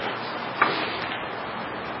eldership.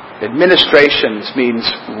 Administrations means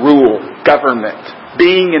rule, government,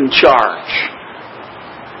 being in charge.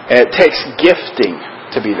 And it takes gifting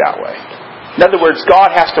to be that way. In other words,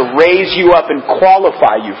 God has to raise you up and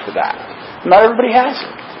qualify you for that. Not everybody has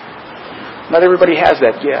it. Not everybody has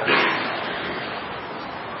that gift.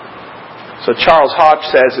 So Charles Hodge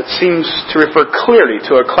says it seems to refer clearly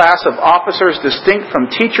to a class of officers distinct from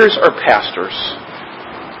teachers or pastors.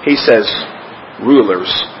 He says,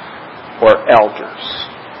 rulers or elders.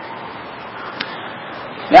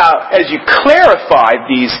 Now, as you clarify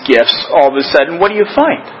these gifts, all of a sudden, what do you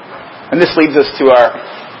find? And this leads us to our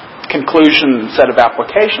conclusion set of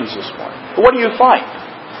applications this morning. But what do you find?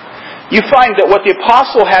 You find that what the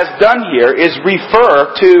apostle has done here is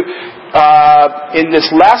refer to, in this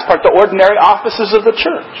last part, the ordinary offices of the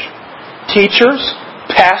church. Teachers,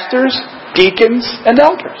 pastors, deacons, and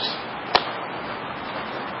elders.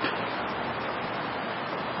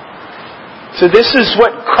 So this is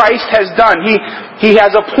what Christ has done. He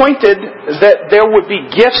has appointed that there would be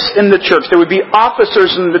gifts in the church, there would be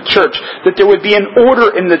officers in the church, that there would be an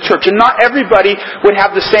order in the church, and not everybody would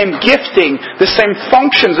have the same gifting, the same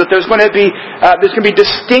functions. That there's going to be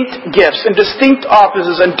distinct gifts and distinct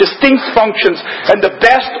offices and distinct functions. And the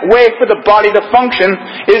best way for the body to function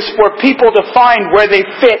is for people to find where they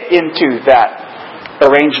fit into that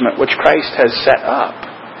arrangement which Christ has set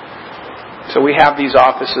up. So we have these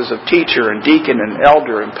offices of teacher and deacon and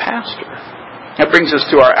elder and pastor. That brings us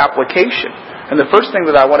to our application. And the first thing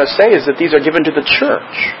that I want to say is that these are given to the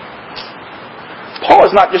church. Paul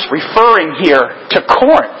is not just referring here to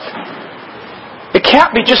Corinth. It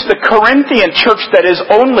can't be just the Corinthian church that is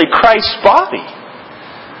only Christ's body.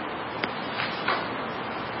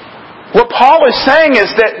 What Paul is saying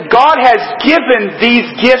is that God has given these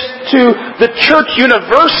gifts to the church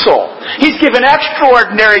universal. He's given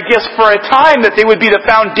extraordinary gifts for a time that they would be the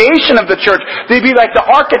foundation of the church. They'd be like the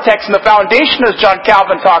architects and the foundation, as John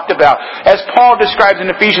Calvin talked about, as Paul describes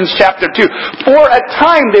in Ephesians chapter 2. For a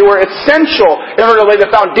time they were essential in order to lay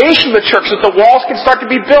the foundation of the church, so that the walls could start to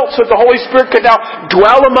be built, so that the Holy Spirit could now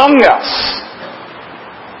dwell among us.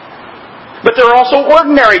 But there are also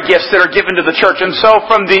ordinary gifts that are given to the church. And so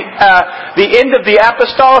from the end of the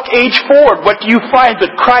apostolic age forward, what do you find?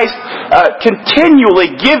 That Christ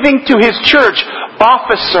continually giving to His church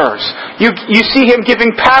officers. You see Him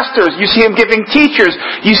giving pastors. You see Him giving teachers.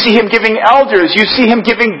 You see Him giving elders. You see Him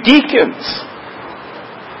giving deacons.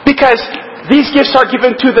 Because these gifts are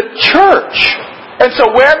given to the church. And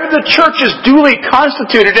so wherever the church is duly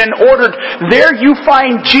constituted and ordered, there you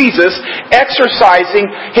find Jesus exercising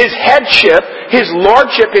His headship, His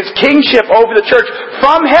lordship, His kingship over the church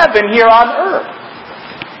from heaven here on earth.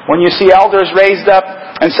 When you see elders raised up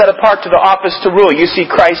and set apart to the office to rule, you see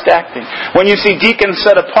Christ acting. When you see deacons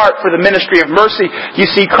set apart for the ministry of mercy, you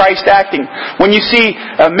see Christ acting. When you see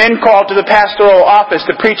men called to the pastoral office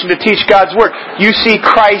to preach and to teach God's Word, you see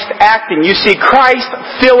Christ acting. You see Christ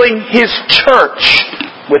filling His church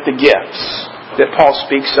with the gifts that Paul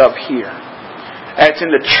speaks of here. And it's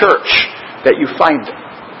in the church that you find them.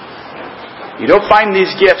 You don't find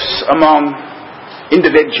these gifts among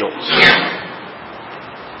individuals.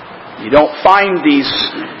 You don't find these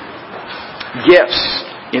gifts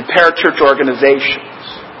in parachurch organizations.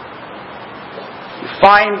 You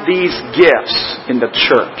find these gifts in the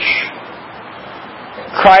church.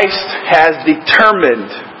 Christ has determined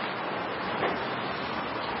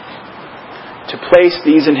to place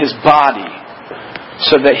these in His body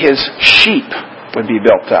so that His sheep would be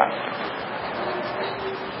built up.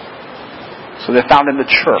 So they're found in the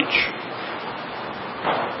church.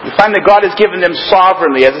 You find that God has given them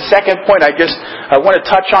sovereignly. As a second point, I want to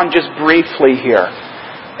touch on just briefly here.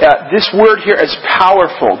 This word here is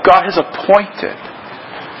powerful. God has appointed.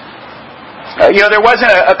 There wasn't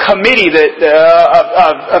a committee that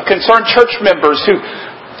of concerned church members who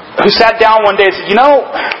sat down one day and said,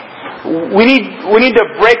 we need to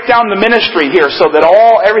break down the ministry here so that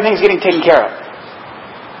everything's getting taken care of.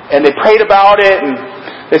 And they prayed about it, and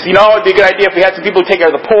they said, it'd be a good idea if we had some people who take care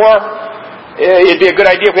of the poor. It'd be a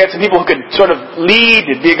good idea if we had some people who could sort of lead.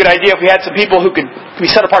 It'd be a good idea if we had some people who could be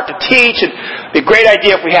set apart to teach. It'd be a great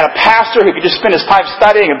idea if we had a pastor who could just spend his time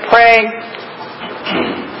studying and praying.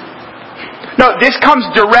 No, this comes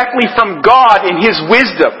directly from God in His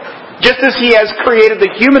wisdom. Just as He has created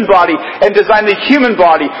the human body and designed the human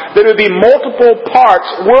body, there would be multiple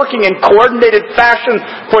parts working in coordinated fashion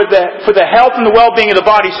for the health and the well-being of the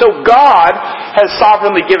body. So God has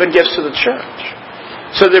sovereignly given gifts to the church.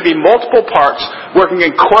 So there'd be multiple parts working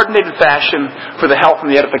in coordinated fashion for the health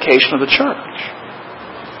and the edification of the church.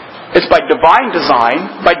 It's by divine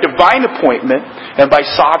design, by divine appointment, and by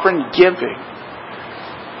sovereign giving.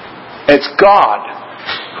 It's God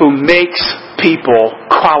who makes people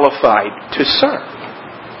qualified to serve.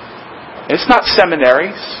 It's not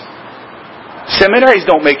seminaries. Seminaries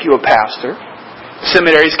don't make you a pastor.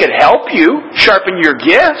 Seminaries can help you sharpen your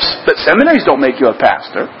gifts, but seminaries don't make you a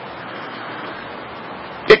pastor.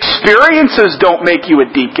 Experiences don't make you a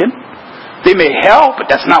deacon. They may help, but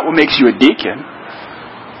that's not what makes you a deacon.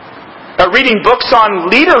 Reading books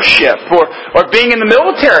on leadership, or being in the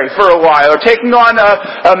military for a while, or taking on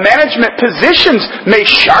management positions may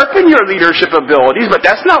sharpen your leadership abilities, but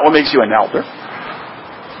that's not what makes you an elder.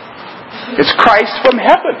 It's Christ from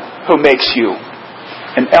heaven who makes you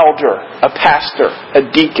an elder, a pastor, a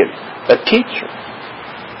deacon, a teacher.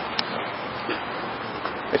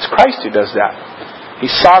 It's Christ who does that. He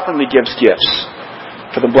sovereignly gives gifts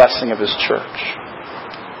for the blessing of His church.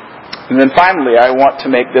 And then finally, I want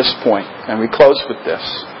to make this point, and we close with this.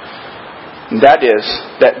 And that is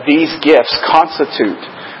that these gifts constitute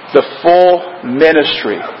the full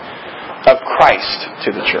ministry of Christ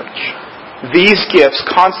to the church. These gifts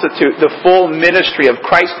constitute the full ministry of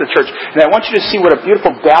Christ to the church. And I want you to see what a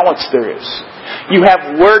beautiful balance there is. You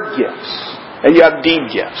have word gifts, and you have deed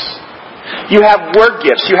gifts. You have word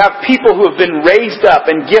gifts. You have people who have been raised up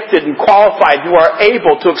and gifted and qualified who are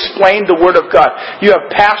able to explain the Word of God. You have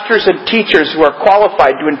pastors and teachers who are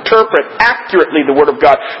qualified to interpret accurately the Word of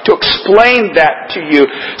God, to explain that to you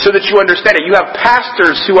so that you understand it. You have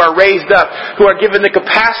pastors who are raised up, who are given the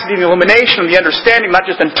capacity, the illumination, the understanding, not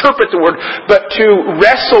just interpret the Word, but to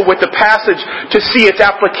wrestle with the passage to see its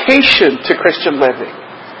application to Christian living.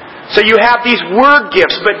 So you have these word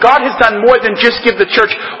gifts, but God has done more than just give the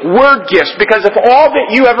church word gifts, because if all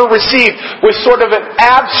that you ever received was sort of an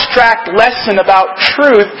abstract lesson about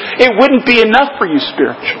truth, it wouldn't be enough for you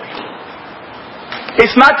spiritually.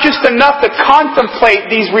 It's not just enough to contemplate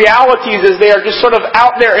these realities as they are just sort of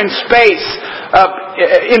out there in space,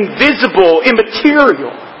 invisible,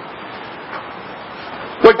 immaterial.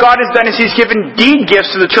 What God has done is He's given deed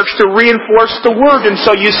gifts to the church to reinforce the Word. And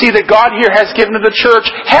so you see that God here has given to the church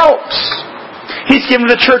helps. He's given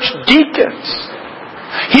to the church deacons.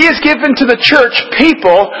 He has given to the church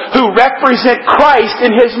people who represent Christ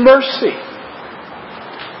in His mercy.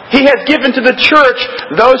 He has given to the church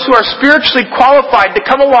those who are spiritually qualified to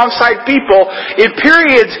come alongside people in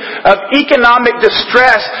periods of economic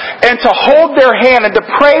distress and to hold their hand and to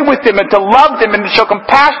pray with them and to love them and to show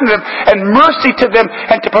compassion to them and mercy to them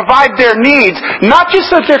and to provide their needs. Not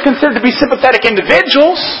just so that they're considered to be sympathetic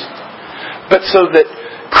individuals, but so that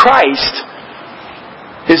Christ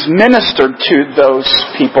is ministered to those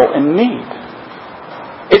people in need.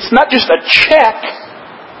 It's not just a check.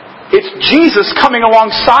 It's Jesus coming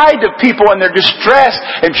alongside of people in their distress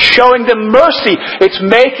and showing them mercy. It's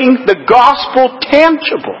making the gospel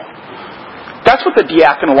tangible. That's what the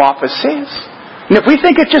diaconal office is. And if we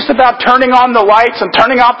think it's just about turning on the lights and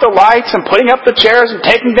turning off the lights and putting up the chairs and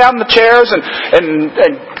taking down the chairs and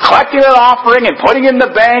collecting an offering and putting in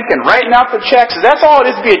the bank and writing out the checks, if that's all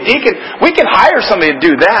it is to be a deacon, we can hire somebody to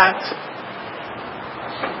do that.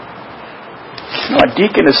 No, a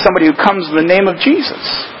deacon is somebody who comes in the name of Jesus.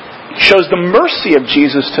 Shows the mercy of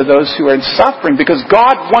Jesus to those who are in suffering, because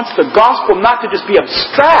God wants the gospel not to just be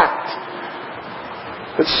abstract,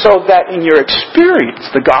 but so that in your experience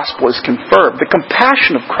the gospel is confirmed. The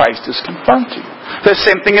compassion of Christ is confirmed to you. The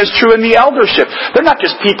same thing is true in the eldership. They're not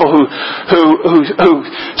just people who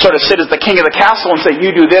sort of sit as the king of the castle and say,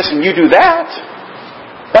 you do this and you do that.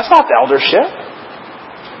 That's not the eldership.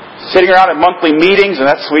 Sitting around at monthly meetings, and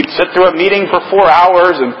we sit through a meeting for 4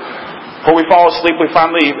 hours, and before we fall asleep, we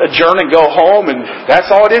finally adjourn and go home, and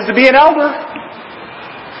that's all it is to be an elder.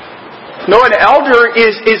 No, an elder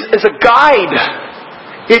is a guide.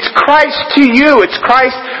 It's Christ to you. It's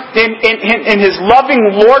Christ in His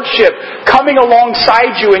loving lordship coming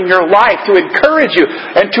alongside you in your life to encourage you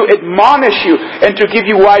and to admonish you and to give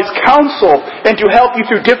you wise counsel and to help you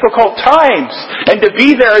through difficult times and to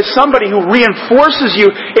be there as somebody who reinforces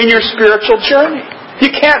you in your spiritual journey.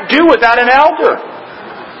 You can't do without an elder.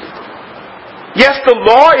 Yes, the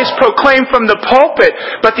law is proclaimed from the pulpit,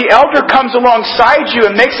 but the elder comes alongside you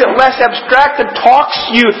and makes it less abstract and talks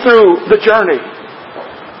you through the journey.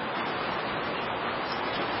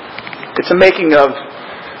 It's a making of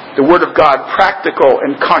the Word of God practical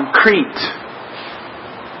and concrete.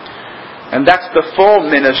 And that's the full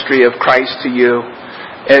ministry of Christ to you.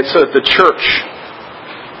 And so that the church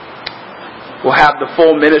will have the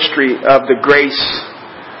full ministry of the grace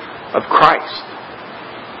of Christ.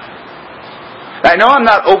 I know I'm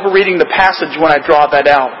not overreading the passage when I draw that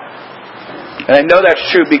out. And I know that's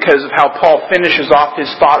true because of how Paul finishes off his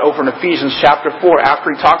thought over in Ephesians chapter 4 after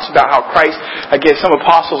he talks about how Christ gave some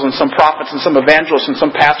apostles and some prophets and some evangelists and some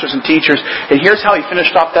pastors and teachers. And here's how he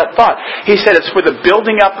finished off that thought. He said it's for the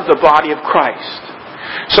building up of the body of Christ,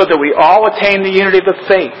 so that we all attain the unity of the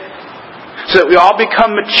faith, so that we all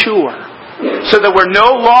become mature, so that we're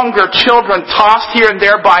no longer children tossed here and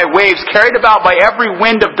there by waves, carried about by every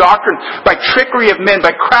wind of doctrine, by trickery of men,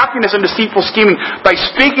 by craftiness and deceitful scheming, by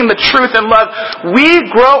speaking the truth in love. We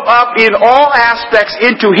grow up in all aspects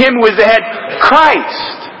into Him who is the head,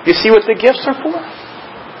 Christ. You see what the gifts are for?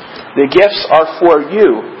 The gifts are for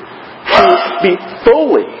you to be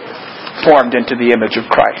fully formed into the image of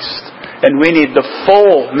Christ. And we need the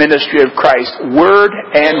full ministry of Christ, word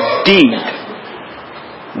and deed.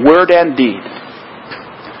 Word and deed,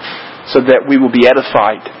 so that we will be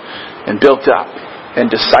edified and built up and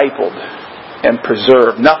discipled and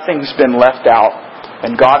preserved. Nothing's been left out,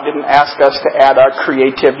 and God didn't ask us to add our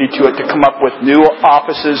creativity to it to come up with new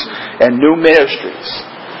offices and new ministries.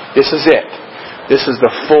 This is it. This is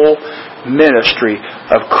the full ministry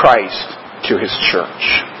of Christ to His church.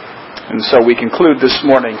 And so we conclude this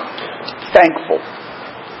morning thankful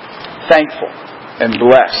and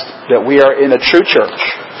blessed that we are in a true church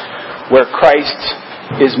where Christ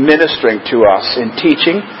is ministering to us in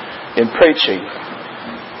teaching, in preaching,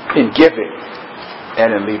 in giving,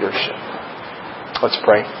 and in leadership. Let's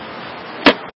pray.